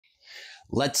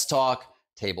Let's talk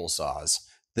table saws.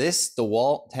 This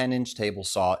DEWALT 10-inch table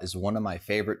saw is one of my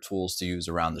favorite tools to use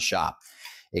around the shop.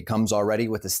 It comes already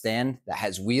with a stand that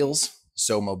has wheels,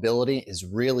 so mobility is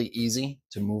really easy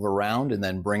to move around and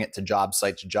then bring it to job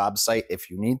site if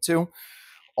you need to.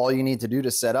 All you need to do to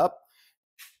set up,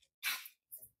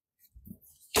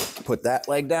 put that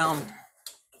leg down,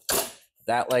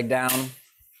 and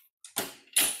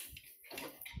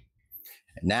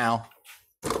now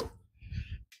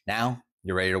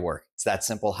you're ready to work. It's that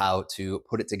simple how to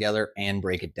put it together and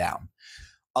break it down.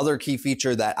 Other key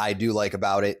feature that I do like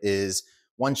about it is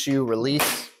once you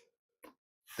release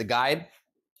the guide,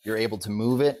 you're able to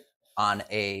move it on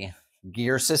a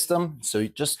gear system. So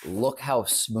just look how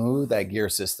smooth that gear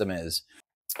system is.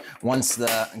 Once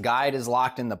the guide is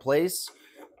locked into place,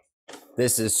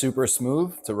 this is super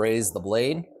smooth to raise the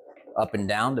blade up and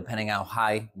down depending how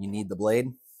high you need the blade.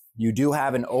 You do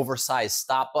have an oversized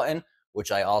stop button, which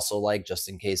I also like just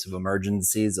in case of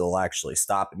emergencies. It'll actually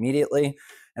stop immediately.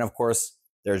 And of course,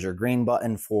 there's your green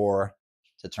button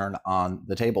to turn on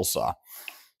the table saw.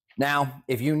 Now,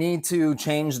 if you need to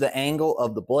change the angle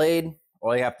of the blade,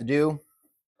 all you have to do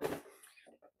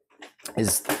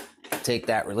is take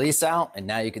that release out, and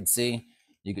now you can see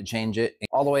you can change it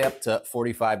all the way up to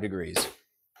 45 degrees.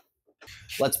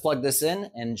 Let's plug this in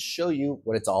and show you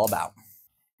what it's all about.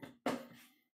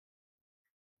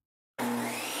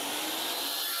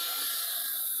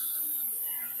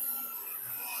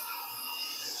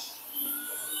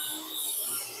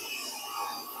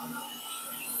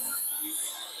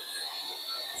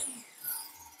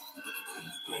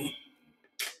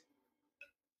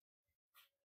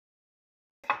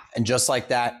 And just like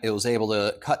that, it was able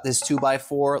to cut this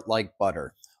 2x4 like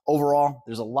butter. Overall,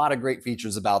 there's a lot of great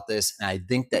features about this, and I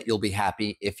think that you'll be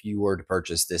happy if you were to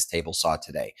purchase this table saw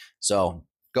today. So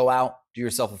go out, do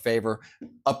yourself a favor,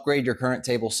 upgrade your current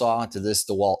table saw to this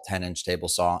DEWALT 10-inch table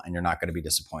saw, and you're not going to be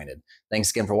disappointed.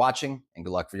 Thanks again for watching, and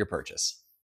good luck for your purchase.